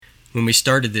when we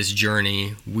started this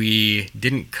journey, we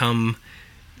didn't come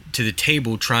to the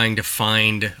table trying to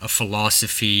find a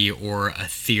philosophy or a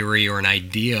theory or an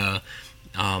idea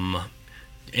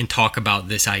and talk about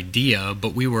this idea,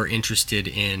 but we were interested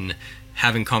in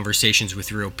having conversations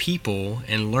with real people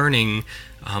and learning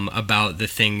about the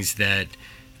things that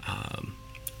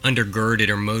undergirded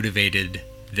or motivated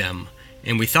them.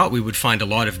 And we thought we would find a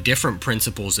lot of different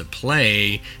principles at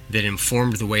play that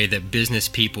informed the way that business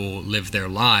people live their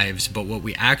lives. But what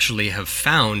we actually have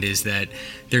found is that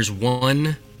there's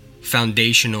one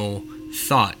foundational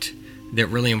thought that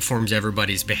really informs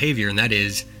everybody's behavior, and that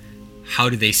is, how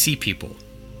do they see people?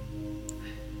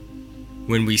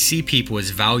 When we see people as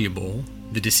valuable,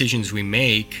 the decisions we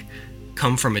make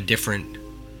come from a different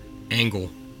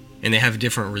angle, and they have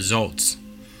different results.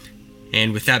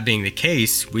 And with that being the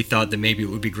case, we thought that maybe it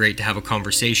would be great to have a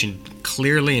conversation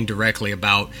clearly and directly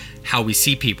about how we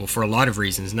see people for a lot of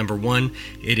reasons. Number one,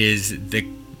 it is the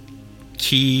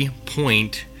key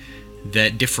point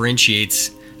that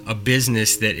differentiates a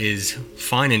business that is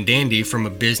fine and dandy from a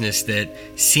business that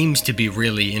seems to be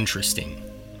really interesting.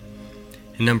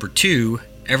 And number two,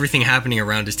 everything happening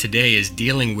around us today is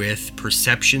dealing with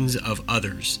perceptions of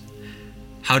others.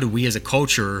 How do we as a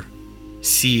culture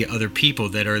see other people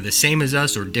that are the same as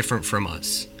us or different from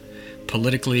us?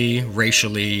 Politically,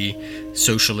 racially,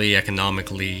 socially,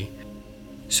 economically.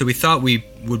 So we thought we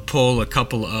would pull a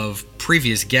couple of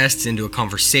previous guests into a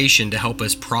conversation to help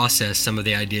us process some of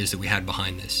the ideas that we had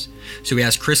behind this. So we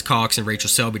asked Chris Cox and Rachel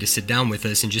Selby to sit down with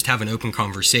us and just have an open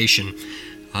conversation.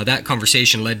 That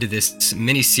conversation led to this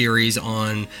mini-series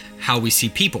on how we see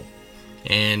people.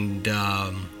 And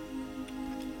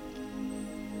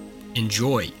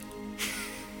enjoy.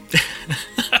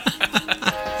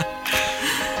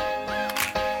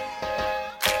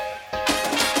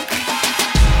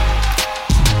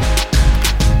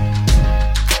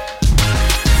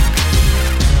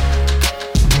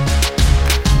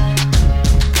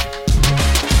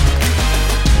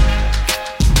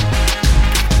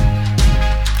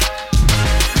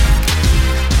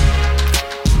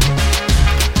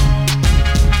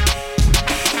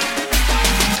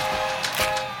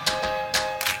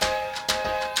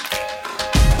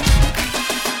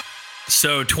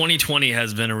 So 2020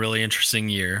 has been a really interesting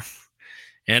year.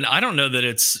 And I don't know that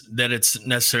it's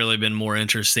necessarily been more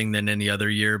interesting than any other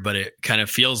year, but it kind of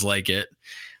feels like it.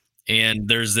 And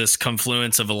there's this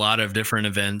confluence of a lot of different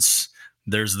events.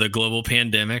 There's the global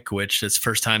pandemic, which is the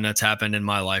first time that's happened in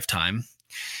my lifetime.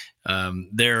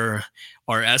 There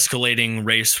are escalating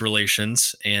race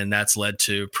relations, and that's led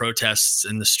to protests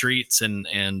in the streets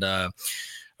and a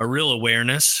real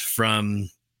awareness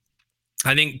from,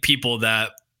 I think, people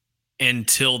that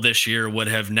until this year would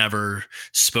have never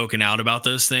spoken out about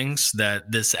those things,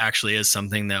 that this actually is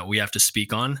something that we have to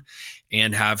speak on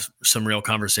and have some real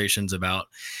conversations about.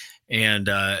 And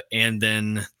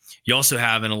then you also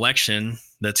have an election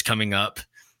that's coming up,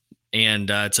 and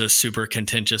it's a super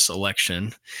contentious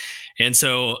election. And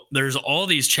so there's all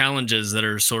these challenges that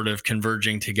are sort of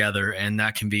converging together, and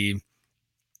that can be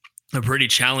a pretty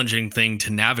challenging thing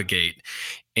to navigate.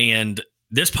 And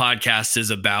this podcast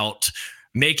is about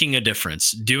making a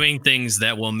difference, doing things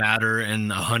that will matter in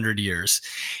 100 years.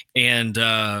 And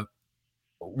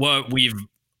what we've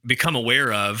become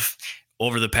aware of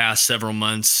over the past several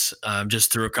months,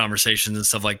 just through conversations and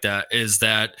stuff like that, is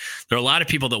that there are a lot of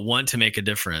people that want to make a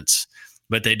difference,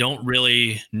 but they don't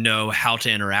really know how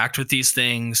to interact with these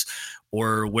things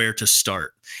or where to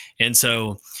start. And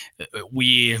so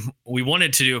we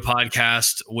wanted to do a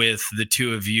podcast with the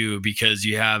two of you because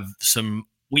you have some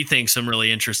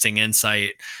really interesting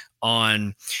insight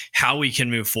on how we can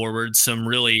move forward, some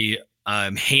really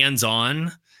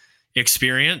hands-on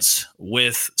experience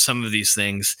with some of these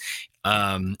things,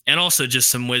 and also just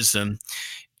some wisdom.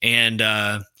 And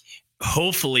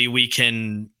hopefully we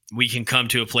can come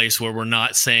to a place where we're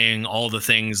not saying all the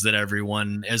things that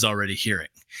everyone is already hearing,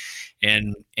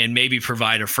 and maybe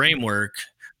provide a framework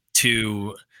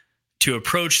to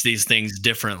approach these things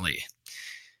differently.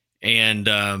 And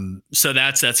so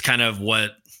that's kind of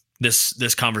what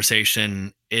this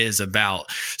conversation is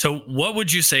about. So what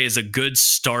would you say is a good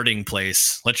starting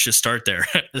place? Let's just start there.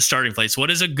 The starting place. What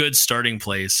is a good starting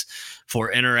place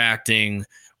for interacting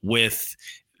with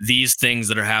these things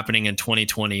that are happening in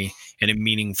 2020 in a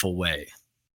meaningful way?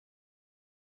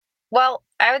 Well,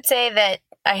 I would say that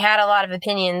I had a lot of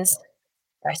opinions,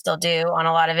 I still do, on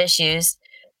a lot of issues.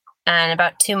 And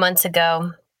about 2 months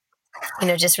ago,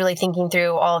 just really thinking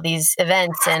through all these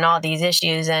events and all these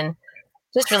issues and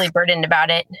just really burdened about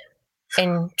it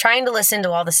and trying to listen to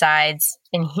all the sides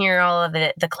and hear all of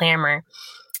the clamor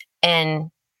and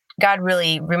God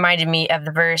really reminded me of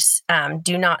the verse,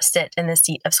 do not sit in the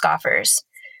seat of scoffers.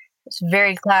 It's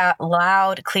very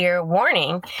loud, clear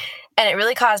warning. And it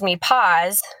really caused me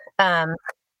pause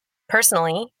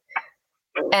personally.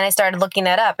 And I started looking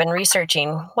that up and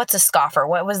researching, what's a scoffer?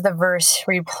 What was the verse?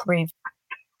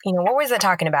 What was it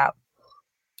talking about?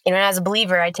 And as a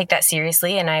believer, I take that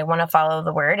seriously, and I want to follow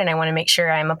the word, and I want to make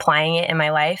sure I'm applying it in my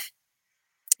life.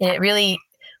 And it really,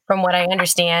 from what I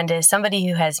understand, is somebody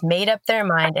who has made up their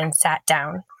mind and sat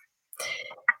down.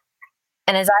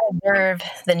 And as I observe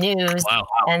the news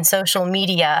and social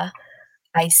media,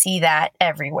 I see that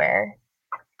everywhere.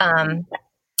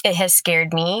 It has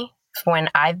scared me when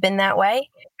I've been that way.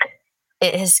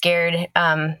 It has scared,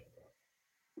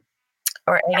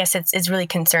 or I guess it's really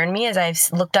concerned me as I've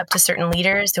looked up to certain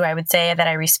leaders who I would say that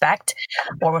I respect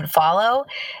or would follow,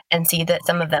 and see that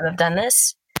some of them have done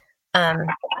this.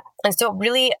 And so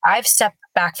really, I've stepped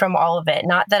back from all of it.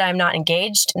 Not that I'm not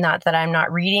engaged, not that I'm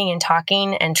not reading and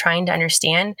talking and trying to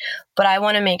understand, but I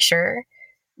want to make sure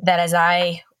that as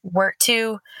I work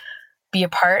to be a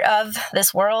part of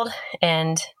this world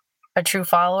and a true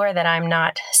follower, that I'm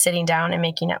not sitting down and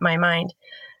making up my mind.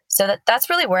 So that's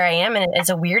really where I am. And it's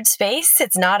a weird space.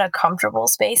 It's not a comfortable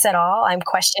space at all. I'm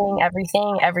questioning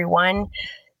everything, everyone,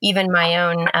 even my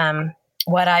own,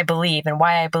 what I believe and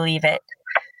why I believe it.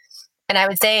 And I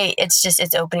would say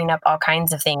it's opening up all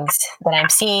kinds of things that I'm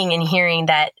seeing and hearing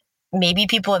that maybe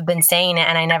people have been saying it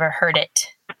and I never heard it.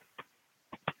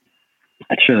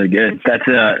 That's really good. That's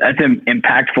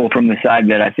impactful from the side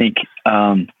that I think,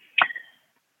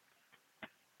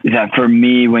 that for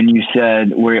me, when you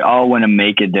said we all want to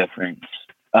make a difference,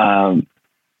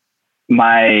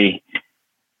 my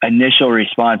initial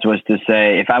response was to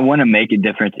say, if I want to make a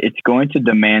difference, it's going to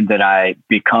demand that I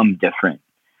become different.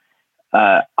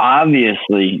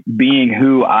 Obviously, being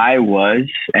who I was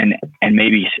and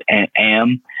maybe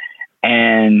am,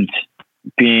 and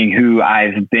being who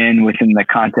I've been within the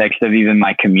context of even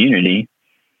my community,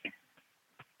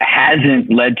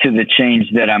 hasn't led to the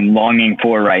change that I'm longing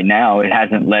for right now. It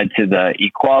hasn't led to the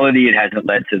equality. It hasn't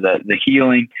led to the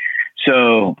healing.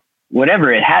 So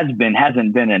whatever it has been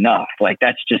hasn't been enough. Like,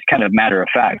 that's just kind of matter of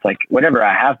fact. Like, whatever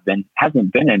I have been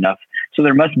hasn't been enough. So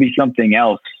there must be something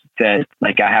else that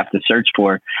I have to search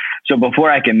for. So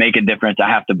before I can make a difference, I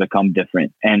have to become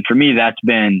different. And for me, that's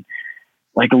been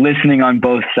listening on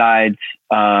both sides.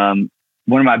 One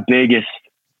of my biggest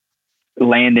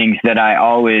landings that I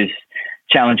always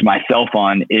challenge myself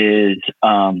on is,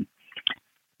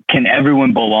 can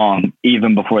everyone belong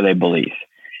even before they believe?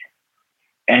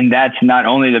 And that's not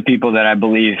only the people that I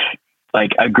believe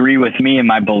agree with me in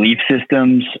my belief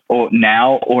systems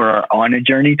now or are on a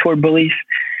journey toward belief,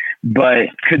 but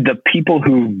could the people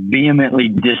who vehemently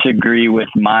disagree with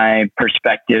my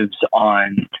perspectives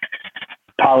on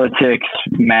politics,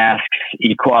 masks,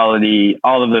 equality,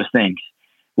 all of those things,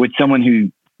 with someone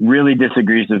who really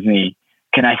disagrees with me,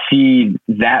 can I see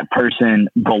that person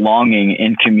belonging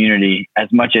in community as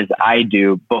much as I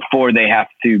do before they have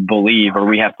to believe, or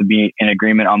we have to be in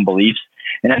agreement on beliefs?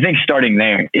 And I think starting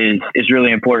there is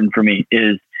really important for me.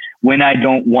 Is when I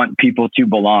don't want people to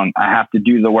belong, I have to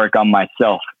do the work on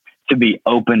myself to be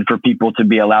open for people to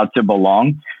be allowed to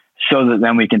belong, so that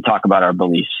then we can talk about our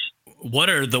beliefs. What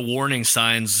are the warning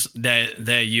signs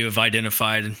that you have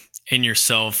identified in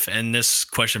yourself? And this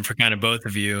question for kind of both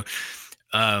of you.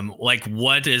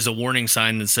 What is a warning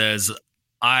sign that says,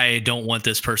 I don't want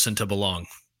this person to belong?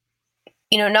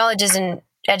 Knowledge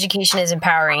education is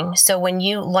empowering. So when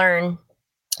you learn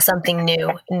something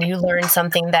new and you learn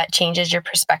something that changes your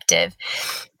perspective,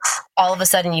 all of a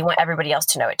sudden you want everybody else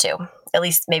to know it too. At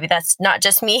least maybe that's not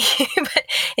just me, but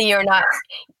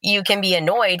you can be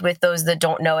annoyed with those that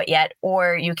don't know it yet,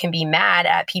 or you can be mad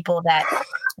at people that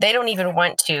they don't even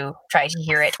want to try to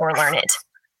hear it or learn it.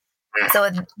 So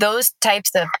those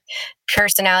types of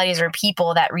personalities or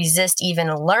people that resist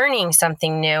even learning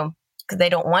something new because they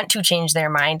don't want to change their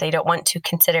mind, they don't want to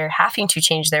consider having to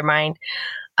change their mind.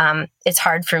 It's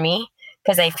hard for me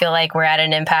because I feel like we're at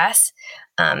an impasse,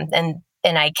 and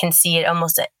I can see it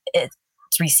almost.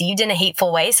 It's received in a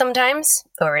hateful way sometimes,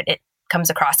 or it comes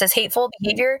across as hateful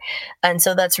behavior, and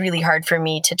so that's really hard for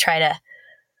me to try to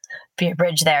be a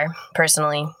bridge there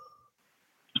personally.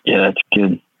 Yeah, that's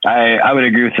good. I would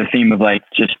agree with the theme of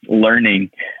just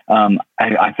learning.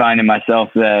 I find in myself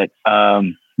that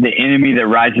the enemy that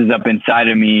rises up inside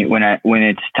of me when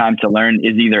it's time to learn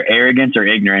is either arrogance or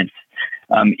ignorance.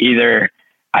 Either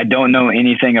I don't know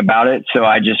anything about it, so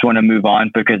I just want to move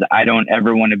on because I don't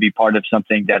ever want to be part of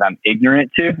something that I'm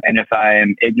ignorant to. And if I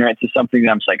am ignorant to something,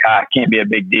 then I'm just it can't be a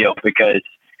big deal because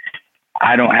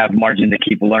I don't have margin to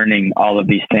keep learning all of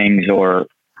these things or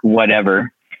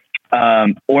whatever.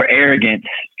 or arrogance,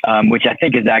 which I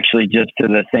think is actually just to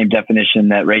the same definition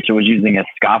that Rachel was using as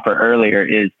scoffer earlier,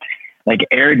 is like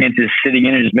arrogance is sitting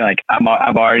in it and just being like,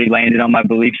 I've already landed on my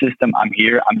belief system. I'm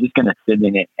here. I'm just going to sit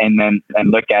in it and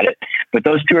look at it. But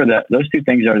those two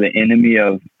things are the enemy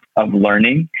of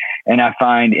learning. And I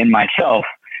find in myself,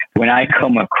 when I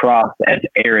come across as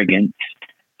arrogant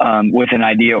with an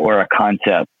idea or a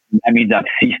concept, that means I've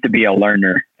ceased to be a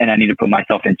learner and I need to put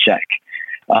myself in check.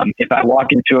 If I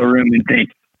walk into a room and think,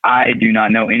 I do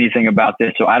not know anything about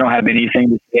this, so I don't have anything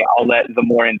to say, I'll let the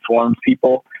more informed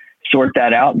people sort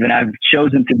that out, then I've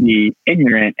chosen to be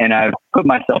ignorant and I've put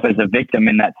myself as a victim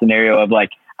in that scenario of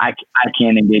like, I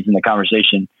can't engage in the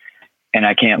conversation and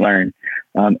I can't learn.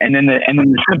 And then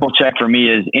the simple check for me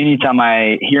is anytime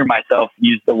I hear myself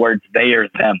use the words they or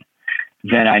them,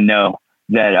 then I know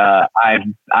that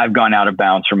I've gone out of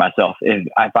bounds for myself.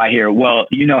 If I hear, well,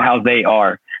 you know how they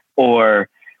are, or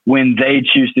when they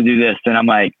choose to do this, then I'm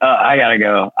like, I gotta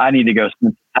go. I need to go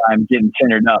spend some time getting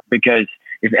centered up, because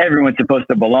if everyone's supposed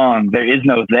to belong, there is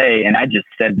no they, and I just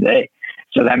said they.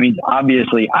 So that means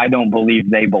obviously I don't believe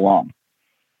they belong.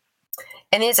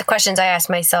 And these are questions I ask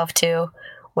myself too,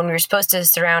 when we're supposed to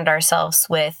surround ourselves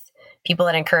with people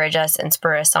that encourage us and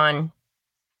spur us on,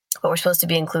 but we're supposed to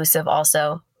be inclusive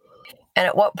also. And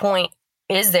at what point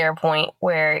is there a point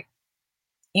where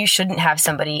you shouldn't have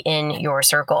somebody in your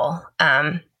circle?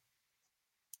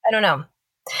 I don't know.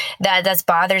 That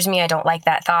bothers me. I don't like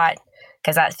that thought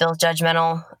because that feels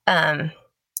judgmental.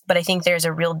 But I think there's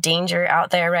a real danger out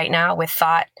there right now with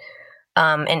thought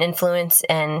and influence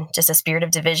and just a spirit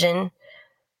of division.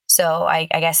 So I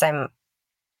guess I'm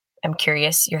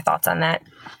curious your thoughts on that.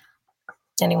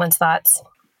 Anyone's thoughts?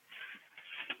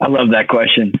 I love that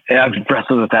question. I've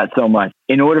wrestled with that so much.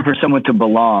 In order for someone to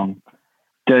belong,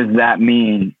 does that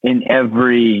mean in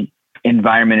every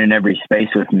environment, in every space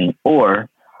with me? Or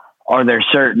are there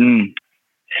certain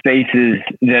spaces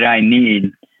that I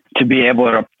need to be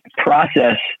able to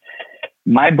process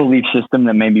my belief system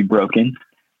that may be broken?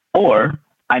 Or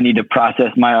I need to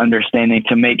process my understanding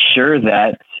to make sure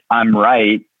that I'm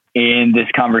right in this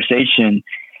conversation,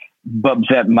 but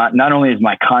that not only is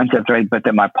my concept right, but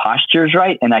that my posture is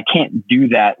right. And I can't do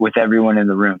that with everyone in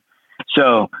the room.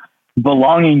 So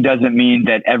belonging doesn't mean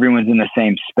that everyone's in the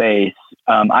same space.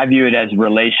 I view it as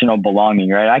relational belonging,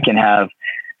 right? I can have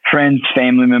friends,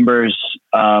 family members,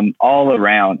 all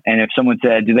around. And if someone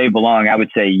said, do they belong? I would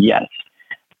say yes.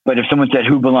 But if someone said,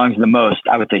 who belongs the most?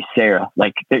 I would say Sarah.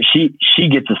 Like she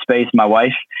gets a space. My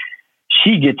wife,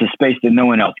 she gets a space that no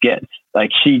one else gets.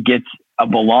 Like she gets a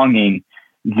belonging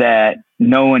that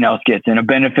no one else gets, and a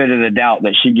benefit of the doubt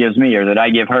that she gives me or that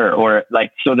I give her, or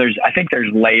like, so I think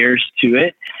there's layers to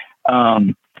it.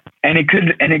 And it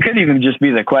could even just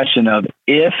be the question of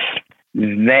if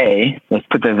they, let's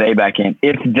put the they back in,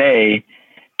 if they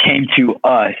came to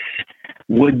us,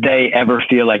 would they ever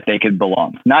feel like they could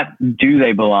belong? Not do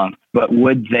they belong, but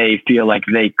would they feel like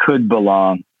they could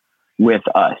belong with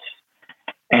us?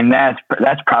 And that's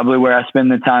probably where I spend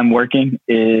the time working,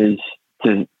 is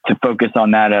to focus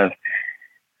on that of,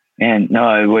 and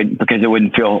no, it wouldn't, because it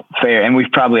wouldn't feel fair. And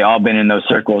we've probably all been in those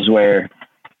circles where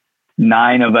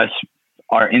 9 of us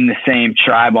are in the same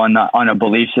tribe on a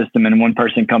belief system, and one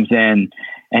person comes in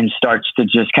and starts to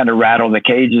just kind of rattle the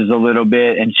cages a little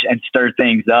bit and stir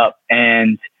things up,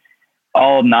 and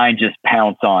all 9 just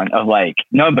pounce on of like,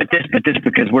 no, but this,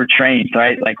 because we're trained,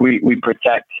 right? Like we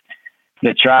protect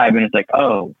the tribe, and it's like,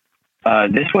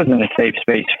 this wasn't a safe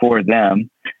space for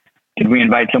them. Did we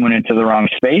invite someone into the wrong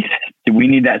space? Did we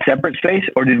need that separate space,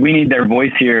 or did we need their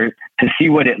voice here to see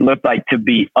what it looked like to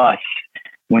be us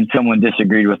when someone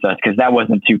disagreed with us? Because that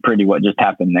wasn't too pretty what just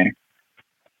happened there.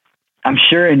 I'm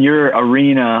sure in your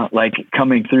arena, like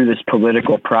coming through this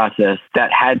political process,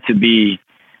 that had to be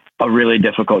a really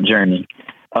difficult journey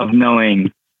of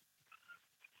knowing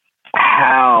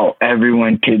how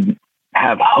everyone could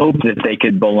have hope that they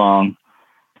could belong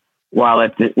while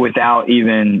without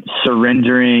even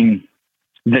surrendering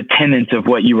the tenets of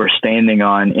what you were standing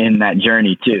on in that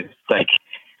journey too. It's like,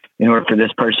 in order for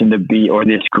this person to be, or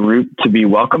this group to be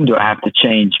welcome, do I have to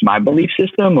change my belief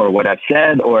system or what I've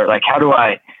said? Or like, how do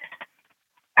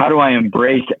I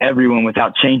embrace everyone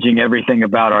without changing everything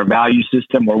about our value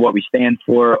system or what we stand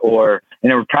for? And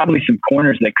there were probably some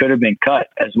corners that could have been cut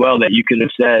as well, that you could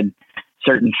have said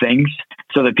certain things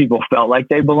so that people felt like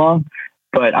they belong.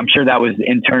 But I'm sure that was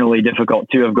internally difficult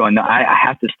too, of going, no, I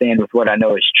have to stand with what I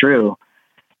know is true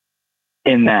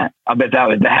in that. I bet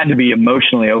that had to be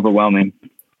emotionally overwhelming.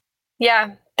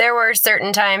 Yeah, there were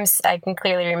certain times I can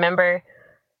clearly remember,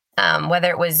 whether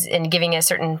it was in giving a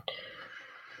certain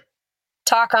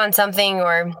talk on something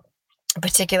or a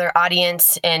particular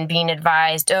audience and being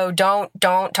advised, oh, don't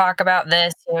talk about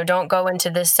this, don't go into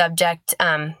this subject.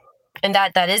 And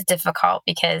that is difficult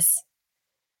because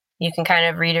you can kind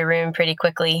of read a room pretty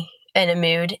quickly in a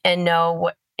mood and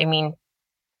know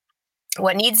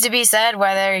what needs to be said,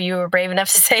 whether you were brave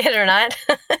enough to say it or not.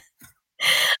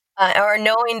 Or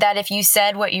knowing that if you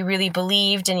said what you really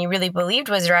believed and you really believed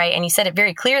was right and you said it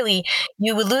very clearly,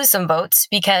 you would lose some votes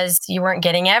because you weren't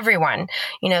getting everyone,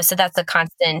 so that's a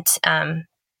constant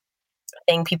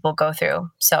thing people go through.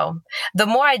 So the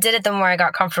more I did it, the more I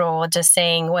got comfortable with just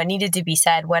saying what needed to be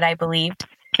said, what I believed.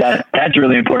 That's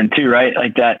really important too, right?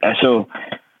 Like that. So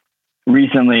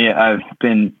recently I've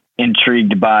been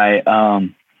intrigued by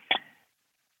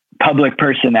public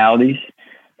personalities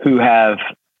who have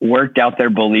worked out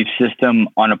their belief system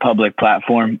on a public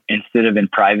platform instead of in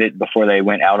private before they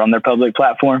went out on their public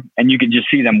platform. And you can just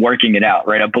see them working it out,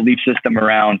 right? A belief system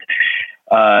around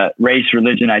race,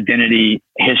 religion, identity,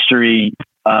 history,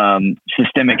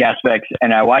 systemic aspects.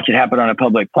 And I watch it happen on a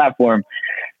public platform.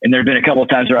 And there've been a couple of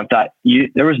times where I've thought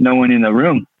there was no one in the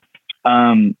room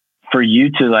for you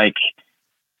to like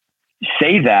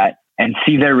say that and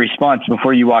see their response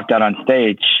before you walked out on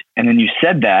stage. And then you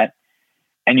said that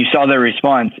and you saw their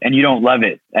response and you don't love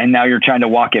it. And now you're trying to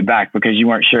walk it back because you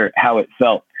weren't sure how it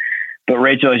felt. But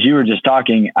Rachel, as you were just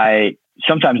talking,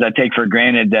 sometimes I take for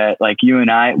granted that like you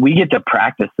and we get to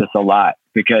practice this a lot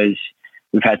because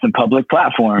we've had some public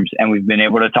platforms and we've been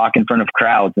able to talk in front of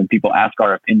crowds and people ask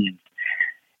our opinions.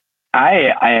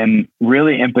 I am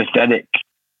really empathetic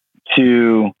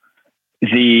to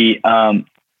the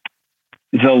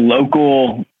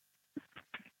local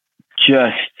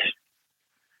just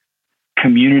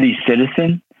community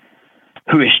citizen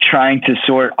who is trying to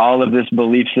sort all of this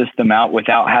belief system out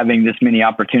without having this many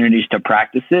opportunities to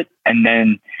practice it, and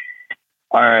then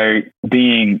are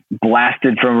being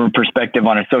blasted from a perspective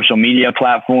on a social media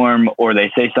platform, or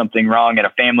they say something wrong at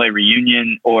a family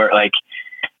reunion, or like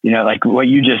what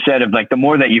you just said of like, the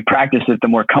more that you practice it, the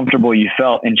more comfortable you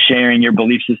felt in sharing your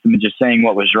belief system and just saying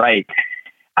what was right.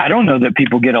 I don't know that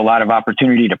people get a lot of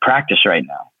opportunity to practice right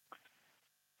now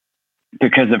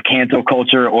because of cancel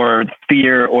culture or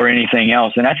fear or anything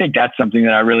else. And I think that's something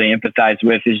that I really empathize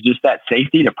with, is just that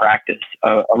safety to practice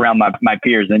around my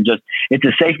peers. And just, it's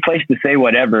a safe place to say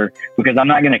whatever, because I'm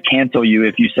not going to cancel you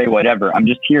if you say whatever. I'm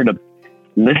just here to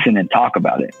listen and talk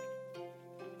about it.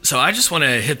 So I just want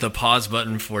to hit the pause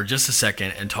button for just a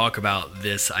second and talk about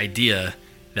this idea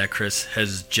that Chris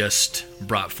has just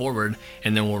brought forward,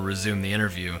 and then we'll resume the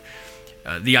interview.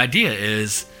 The idea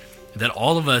is that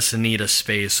all of us need a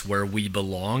space where we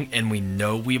belong and we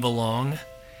know we belong,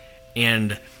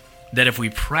 and that if we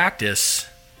practice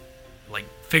like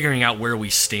figuring out where we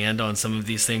stand on some of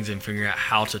these things and figuring out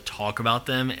how to talk about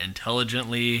them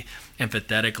intelligently,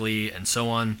 empathetically, and so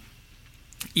on,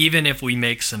 even if we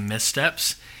make some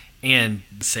missteps and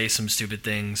say some stupid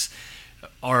things,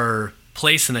 our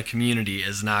place in the community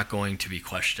is not going to be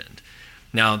questioned.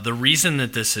 Now, the reason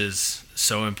that this is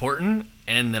so important,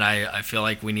 and that I feel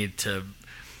like we need to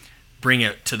bring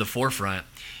it to the forefront,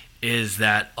 is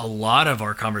that a lot of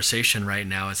our conversation right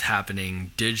now is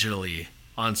happening digitally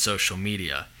on social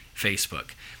media,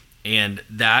 Facebook, and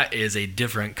that is a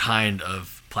different kind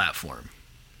of platform.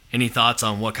 Any thoughts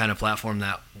on what kind of platform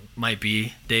that might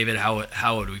be, David?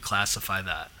 How would we classify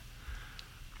that?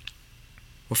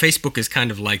 Well, Facebook is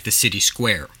kind of like the city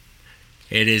square.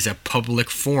 It is a public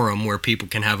forum where people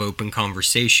can have open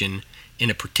conversation in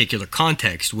a particular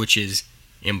context, which is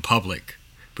in public,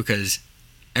 because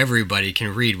everybody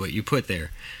can read what you put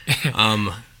there.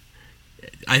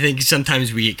 I think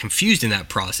sometimes we get confused in that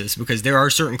process, because there are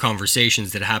certain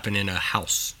conversations that happen in a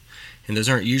house, and those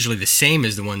aren't usually the same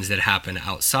as the ones that happen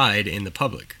outside in the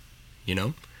public,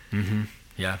 Mm-hmm.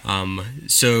 Yeah.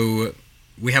 So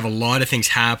we have a lot of things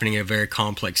happening in a very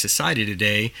complex society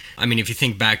today. I mean, if you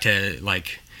think back to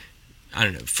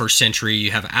first century,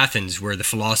 you have Athens, where the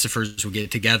philosophers would get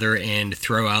together and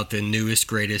throw out the newest,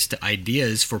 greatest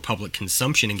ideas for public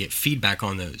consumption and get feedback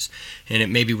on those. And it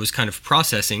maybe was kind of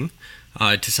processing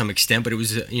to some extent, but it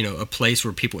was a place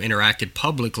where people interacted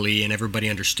publicly and everybody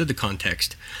understood the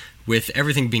context. With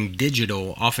everything being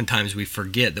digital, oftentimes we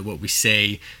forget that what we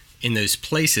say in those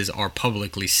places are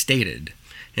publicly stated.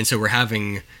 And so we're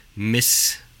having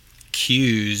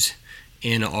miscues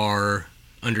in our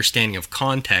understanding of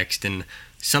context, and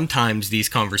sometimes these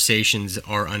conversations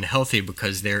are unhealthy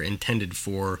because they're intended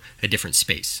for a different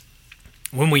space.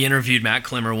 When we interviewed Matt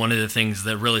Klimmer, one of the things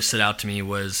that really stood out to me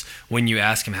was when you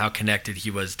asked him how connected he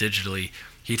was digitally,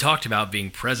 he talked about being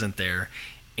present there,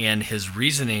 and his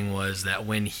reasoning was that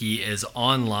when he is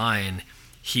online,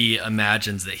 he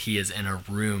imagines that he is in a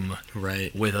room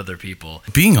Right. with other people.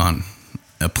 Being on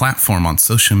a platform on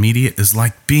social media is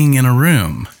like being in a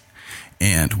room.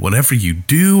 And whatever you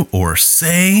do or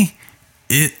say,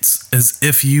 it's as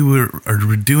if you are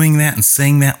doing that and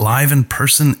saying that live in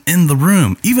person in the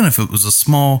room, even if it was a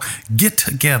small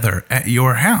get-together at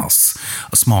your house,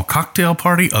 a small cocktail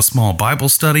party, a small Bible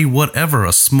study, whatever,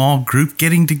 a small group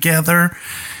getting together.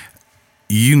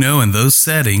 You know, in those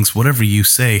settings, whatever you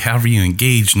say, however you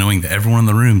engage, knowing that everyone in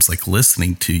the room's like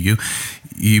listening to you,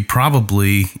 you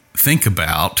probably think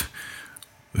about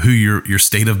who your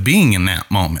state of being in that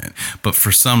moment. But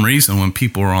for some reason, when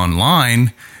people are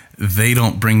online, they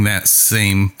don't bring that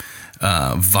same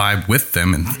vibe with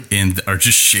them and are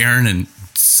just sharing and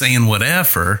saying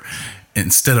whatever,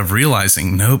 instead of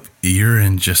realizing, nope, you're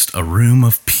in just a room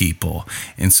of people.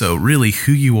 And so really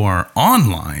who you are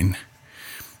online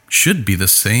should be the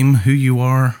same who you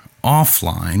are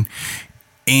offline,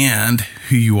 and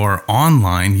who you are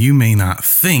online, you may not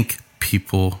think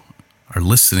people are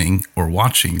listening or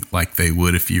watching like they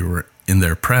would if you were in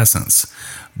their presence,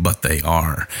 but they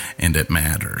are, and it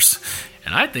matters.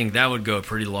 And I think that would go a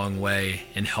pretty long way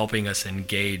in helping us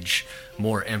engage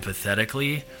more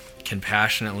empathetically,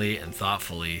 compassionately, and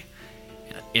thoughtfully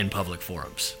in public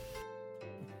forums.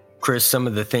 Chris, some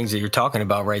of the things that you're talking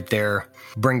about right there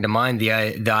bring to mind the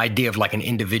idea of like an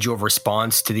individual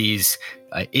response to these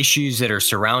issues that are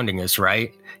surrounding us,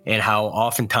 right? And how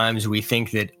oftentimes we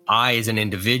think that I, as an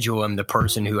individual, am the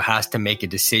person who has to make a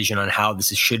decision on how this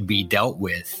should be dealt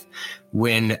with,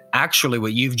 when actually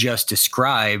what you've just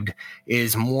described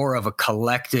is more of a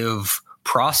collective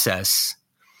process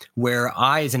where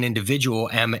I, as an individual,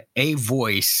 am a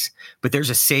voice, but there's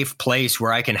a safe place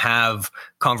where I can have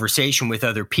conversation with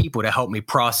other people to help me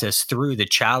process through the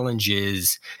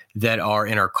challenges that are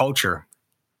in our culture.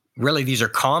 Really, these are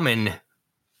common,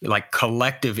 like,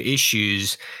 collective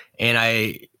issues. And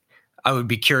I would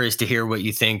be curious to hear what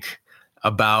you think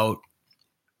about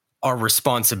our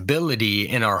responsibility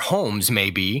in our homes,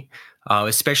 maybe,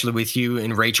 especially with you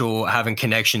and Rachel having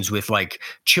connections with like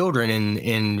children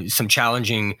in some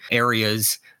challenging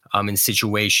areas and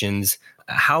situations.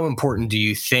 How important do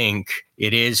you think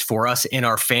it is for us in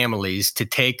our families to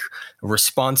take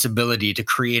responsibility to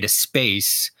create a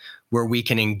space where we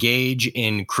can engage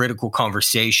in critical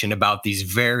conversation about these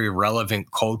very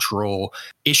relevant cultural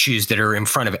issues that are in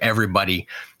front of everybody?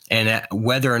 And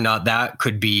whether or not that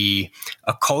could be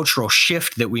a cultural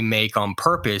shift that we make on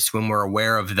purpose when we're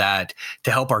aware of that,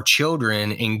 to help our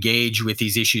children engage with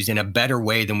these issues in a better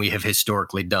way than we have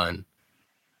historically done.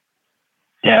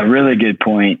 Yeah, really good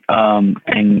point.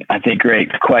 And I think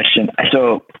great question.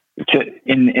 So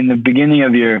in the beginning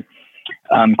of your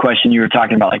question, you were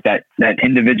talking about like that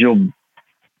individual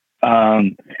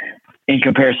in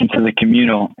comparison to the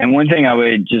communal. And one thing I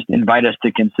would just invite us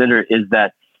to consider is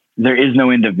that there is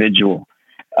no individual.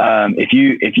 If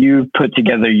you put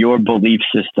together your belief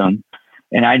system,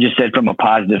 and I just said from a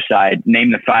positive side,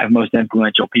 name the 5 most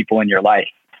influential people in your life,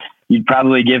 you'd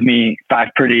probably give me 5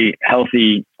 pretty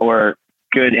healthy or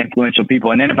good influential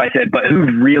people. And then if I said, but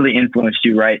who really influenced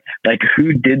you, right? Like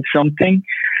who did something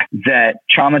that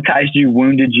traumatized you,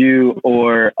 wounded you,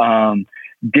 or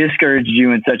discouraged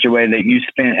you in such a way that you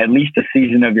spent at least a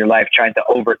season of your life trying to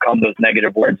overcome those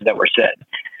negative words that were said.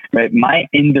 Right. My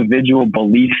individual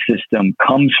belief system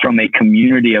comes from a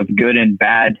community of good and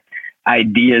bad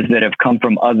ideas that have come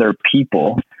from other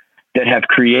people that have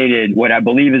created what I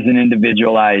believe is an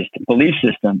individualized belief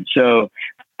system. So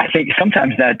I think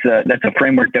sometimes that's a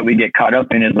framework that we get caught up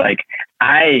in, is like,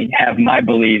 I have my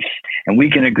beliefs and we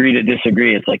can agree to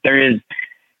disagree. It's like, there is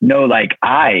no like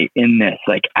I in this.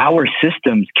 Like our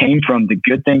systems came from the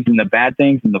good things and the bad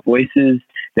things and the voices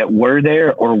that were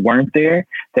there or weren't there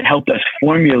that helped us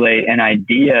formulate an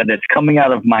idea that's coming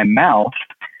out of my mouth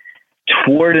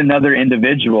toward another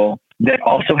individual that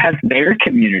also has their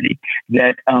community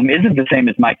that isn't the same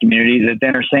as my community, that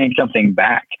then are saying something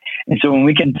back. And so when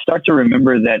we can start to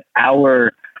remember that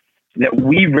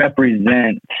we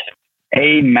represent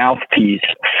a mouthpiece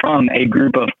from a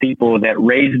group of people that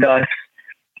raised us,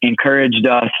 encouraged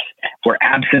us, were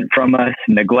absent from us,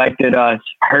 neglected us,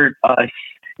 hurt us,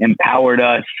 empowered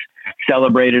us,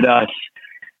 celebrated us,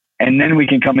 and then we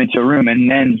can come into a room. And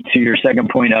then to your second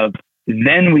point of,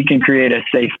 then we can create a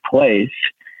safe place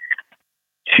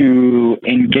to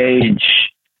engage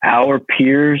our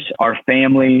peers, our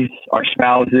families, our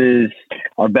spouses,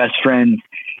 our best friends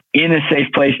in a safe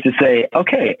place to say,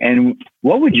 okay, and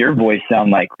what would your voice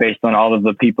sound like based on all of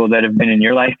the people that have been in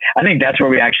your life? I think that's where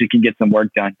we actually can get some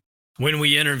work done. When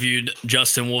we interviewed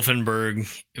Justin Wolfenberg,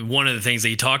 one of the things that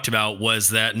he talked about was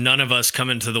that none of us come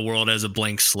into the world as a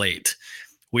blank slate.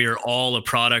 We are all a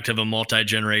product of a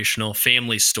multi-generational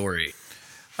family story.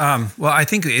 Well, I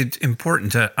think it's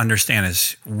important to understand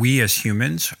is we as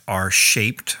humans are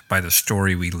shaped by the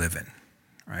story we live in,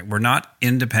 right? We're not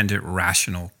independent,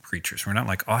 rational creatures. We're not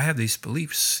like, oh, I have these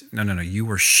beliefs. No. You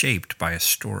were shaped by a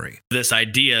story. This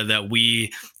idea that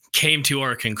we came to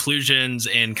our conclusions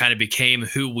and kind of became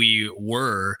who we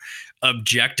were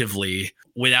objectively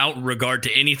without regard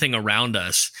to anything around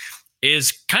us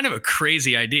is kind of a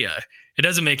crazy idea. It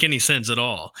doesn't make any sense at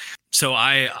all. So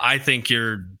I think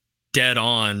you're dead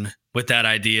on with that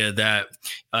idea that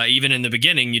even in the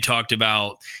beginning, you talked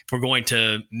about if we're going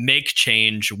to make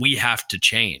change, we have to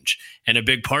change. And a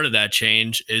big part of that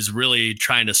change is really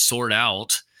trying to sort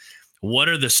out what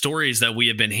are the stories that we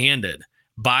have been handed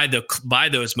by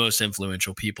those most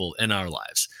influential people in our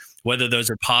lives, whether those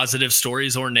are positive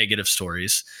stories or negative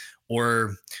stories,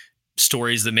 or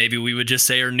stories that maybe we would just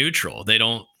say are neutral. They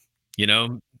don't,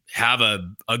 have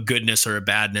a goodness or a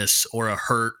badness or a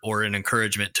hurt or an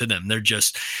encouragement to them. They're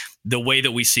just the way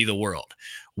that we see the world.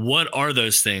 What are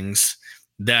those things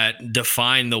that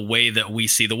define the way that we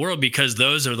see the world? Because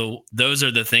those are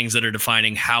the things that are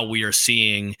defining how we are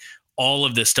seeing all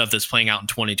of this stuff that's playing out in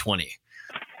 2020.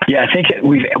 Yeah, I think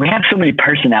we have so many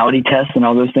personality tests and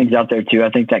all those things out there too. I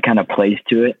think that kind of plays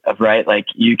to it, right? Like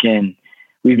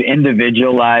we've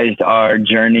individualized our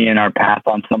journey and our path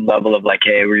on some level of like,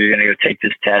 hey, we're going to go take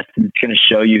this test and it's going to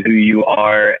show you who you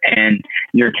are and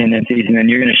your tendencies. And then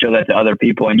you're going to show that to other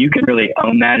people. And you can really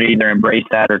own that or either embrace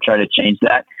that or try to change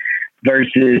that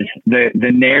versus the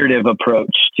narrative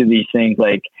approach to these things,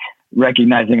 like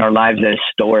recognizing our lives as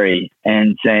story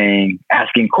and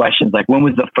asking questions like, when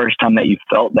was the first time that you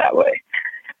felt that way?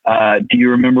 Do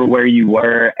you remember where you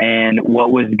were and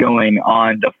what was going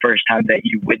on the first time that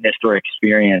you witnessed or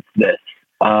experienced this?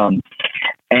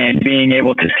 And being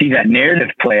able to see that narrative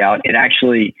play out, it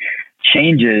actually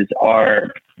changes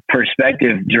our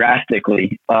perspective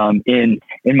drastically. In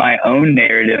my own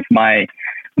narrative, my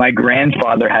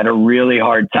grandfather had a really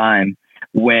hard time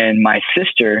when my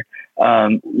sister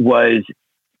was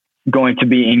going to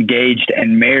be engaged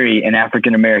and marry an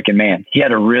African-American man. He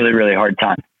had a really, really hard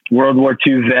time. World War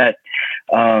II vet.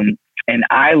 And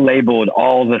I labeled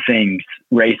all the things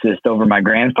racist over my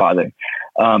grandfather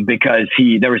because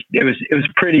it was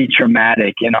pretty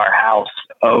traumatic in our house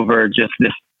over just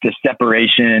this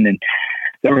separation, and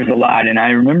there was a lot. And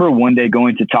I remember one day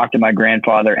going to talk to my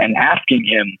grandfather and asking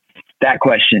him that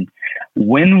question: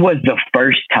 when was the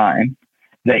first time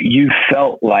that you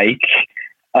felt like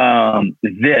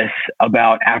this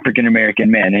about African-American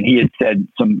men? And he had said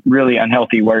some really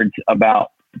unhealthy words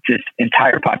about this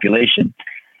entire population.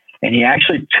 And he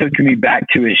actually took me back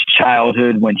to his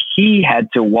childhood when he had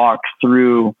to walk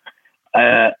through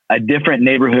a different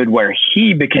neighborhood where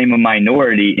he became a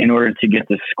minority in order to get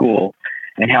to school,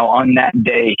 and how on that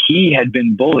day he had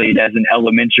been bullied as an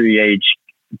elementary age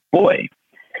boy.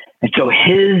 And so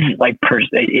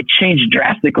it changed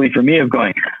drastically for me of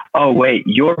going, oh, wait,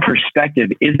 your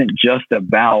perspective isn't just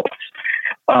about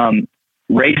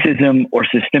racism or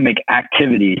systemic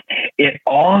activities. It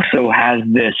also has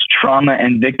this trauma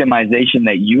and victimization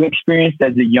that you experienced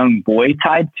as a young boy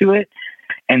tied to it.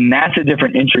 And that's a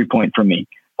different entry point for me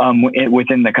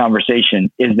within the conversation,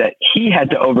 is that he had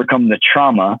to overcome the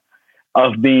trauma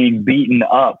of being beaten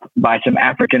up by some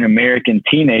African-American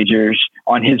teenagers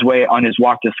on his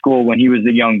walk to school when he was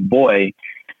a young boy,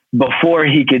 before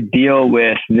he could deal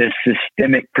with this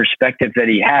systemic perspective that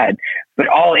he had. But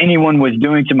all anyone was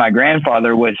doing to my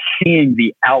grandfather was seeing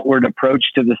the outward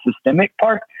approach to the systemic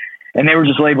part. And they were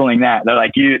just labeling that. They're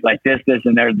like, you like this,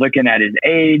 and they're looking at his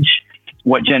age,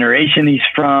 what generation he's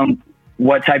from,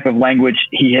 what type of language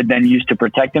he had then used to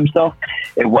protect himself.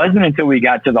 It wasn't until we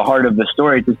got to the heart of the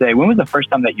story to say, when was the first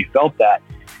time that you felt that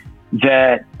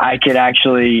I could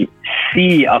actually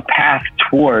see a path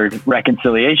toward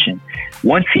reconciliation.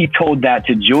 Once he told that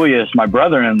to Julius, my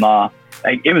brother-in-law,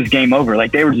 it was game over.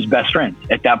 Like, they were just best friends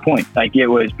at that point. Like, it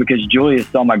was because Julius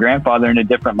saw my grandfather in a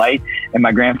different light, and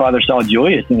my grandfather saw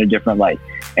Julius in a different light.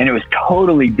 And it was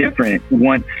totally different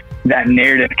once that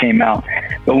narrative came out.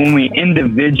 But when we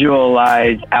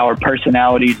individualize our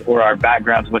personalities or our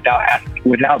backgrounds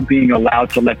without being allowed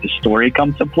to let the story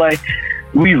come to play,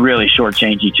 we really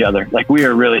shortchange each other. Like, we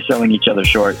are really selling each other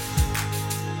short.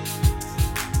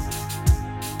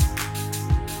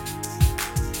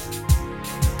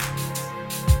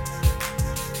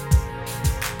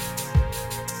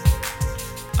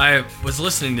 I was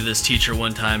listening to this teacher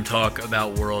one time talk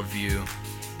about worldview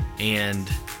and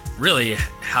really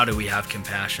how do we have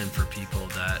compassion for people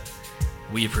that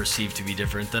we perceive to be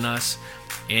different than us.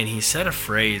 And he said a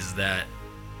phrase that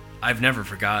I've never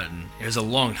forgotten. It was a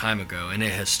long time ago, and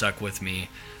it has stuck with me.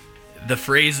 The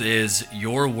phrase is,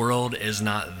 "Your world is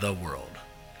not the world."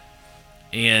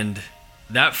 And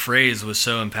that phrase was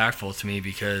so impactful to me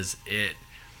because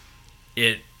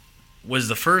it was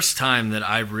the first time that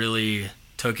I really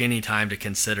took any time to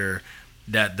consider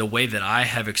that the way that I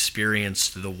have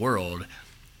experienced the world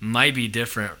might be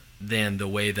different than the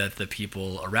way that the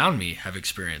people around me have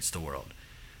experienced the world.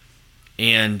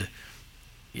 And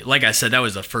like I said, that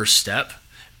was the first step.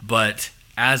 But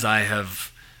as I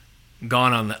have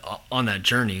gone on that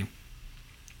journey,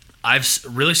 I've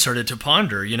really started to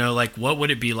ponder, like, what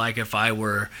would it be like if I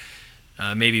were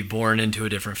maybe born into a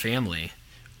different family,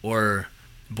 or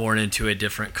born into a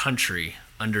different country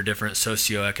under different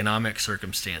socioeconomic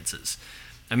circumstances?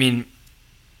 I mean,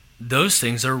 those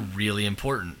things are really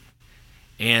important.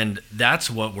 And that's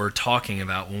what we're talking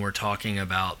about when we're talking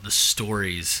about the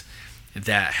stories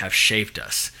that have shaped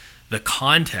us. The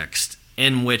context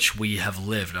in which we have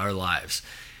lived our lives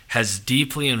has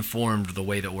deeply informed the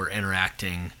way that we're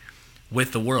interacting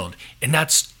with the world. And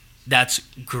that's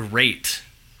great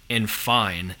and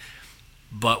fine.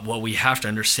 But what we have to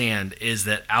understand is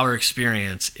that our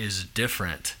experience is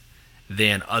different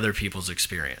than other people's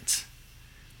experience.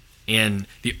 And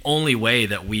the only way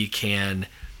that we can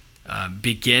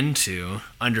begin to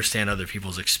understand other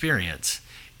people's experience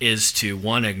is to,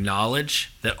 one, acknowledge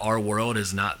that our world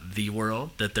is not the world,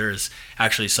 that there is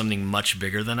actually something much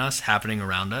bigger than us happening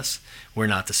around us. We're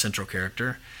not the central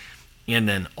character. And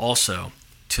then also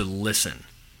to listen,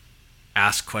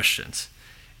 ask questions.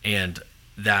 And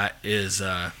that is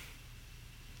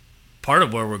part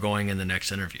of where we're going in the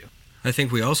next interview. I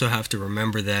think we also have to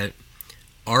remember that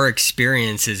our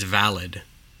experience is valid,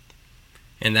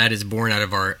 and that is born out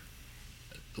of our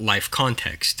life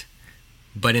context.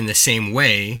 But in the same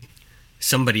way,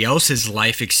 somebody else's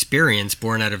life experience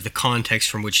born out of the context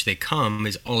from which they come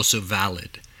is also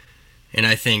valid. And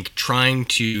I think trying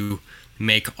to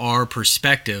make our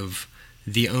perspective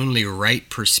the only right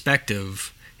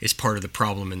perspective is part of the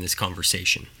problem in this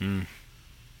conversation.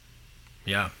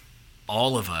 Yeah.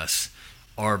 All of us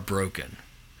are broken.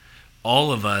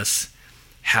 All of us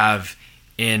have,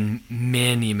 in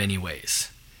many, many ways,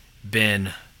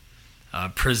 been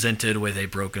presented with a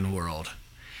broken world.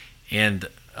 And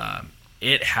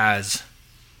it has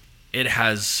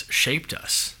shaped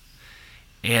us.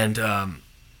 And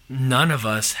none of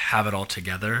us have it all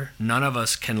together. None of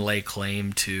us can lay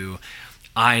claim to,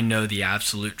 I know the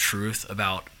absolute truth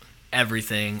about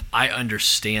everything. I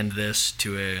understand this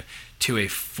to a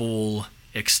full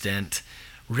extent,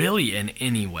 really, in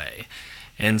any way.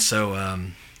 And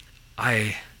so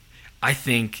I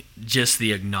think just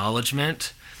the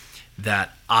acknowledgement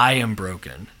that I am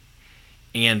broken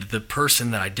and the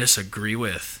person that I disagree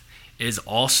with is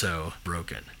also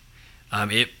broken.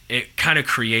 It kind of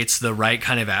creates the right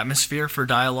kind of atmosphere for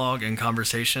dialogue and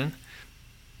conversation,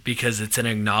 because it's an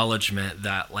acknowledgement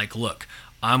that, like, look,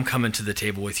 I'm coming to the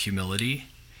table with humility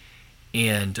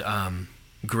and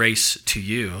grace to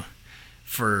you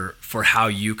for how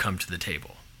you come to the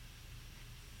table.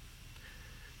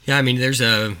 Yeah, I mean,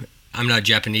 I'm not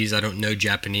Japanese, I don't know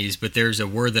Japanese, but there's a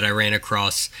word that I ran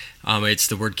across. It's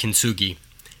the word kintsugi,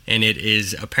 and it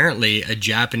is apparently a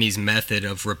Japanese method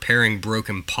of repairing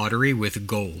broken pottery with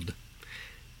gold.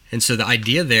 And so the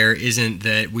idea there isn't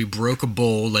that we broke a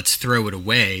bowl, let's throw it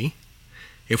away.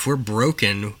 If we're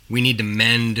broken, we need to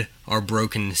mend our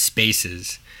broken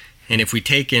spaces. And if we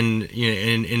take in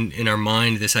our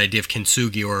mind this idea of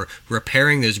kintsugi, or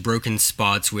repairing those broken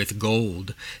spots with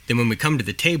gold, then when we come to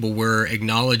the table, we're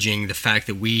acknowledging the fact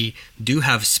that we do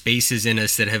have spaces in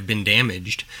us that have been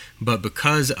damaged. But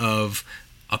because of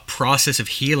a process of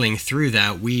healing through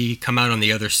that, we come out on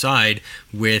the other side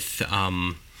with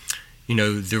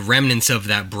the remnants of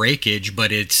that breakage,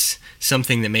 but it's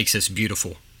something that makes us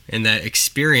beautiful. And that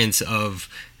experience of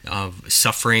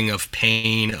suffering, of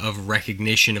pain, of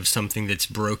recognition of something that's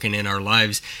broken in our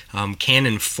lives can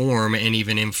inform and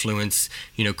even influence,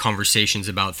 conversations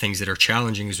about things that are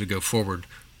challenging as we go forward.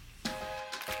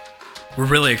 We're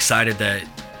really excited that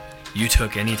you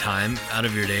took any time out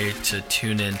of your day to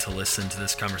tune in to listen to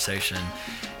this conversation.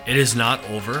 It is not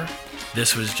over.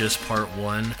 This was just part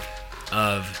one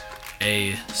of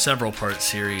a several-part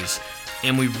series,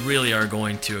 and we really are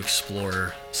going to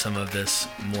explore some of this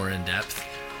more in depth.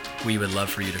 We would love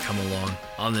for you to come along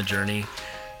on the journey.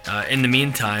 In the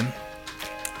meantime,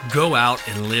 go out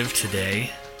and live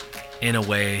today in a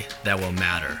way that will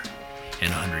matter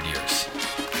in 100 years.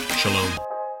 Shalom.